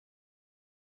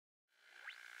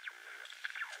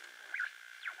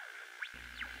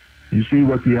You see,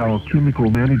 what the alchemical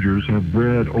managers have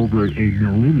bred over a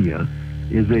millennia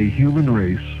is a human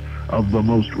race of the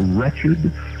most wretched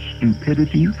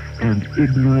stupidity and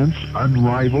ignorance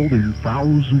unrivaled in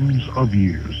thousands of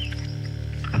years.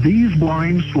 These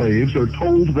blind slaves are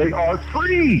told they are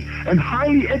free and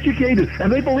highly educated,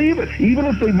 and they believe it, even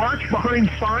if they march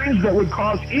behind signs that would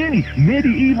cause any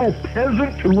medieval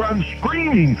peasant to run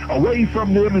screaming away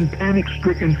from them in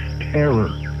panic-stricken terror.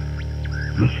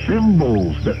 The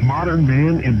symbols that modern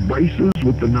man embraces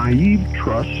with the naive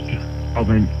trust of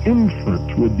an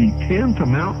infant would be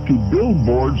tantamount to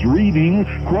billboards reading,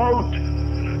 quote,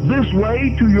 "This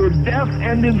way to your death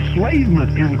and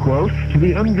enslavement," end quote, to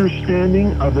the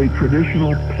understanding of a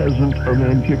traditional peasant of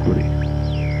antiquity.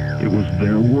 It was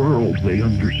their world. They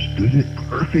understood it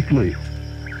perfectly.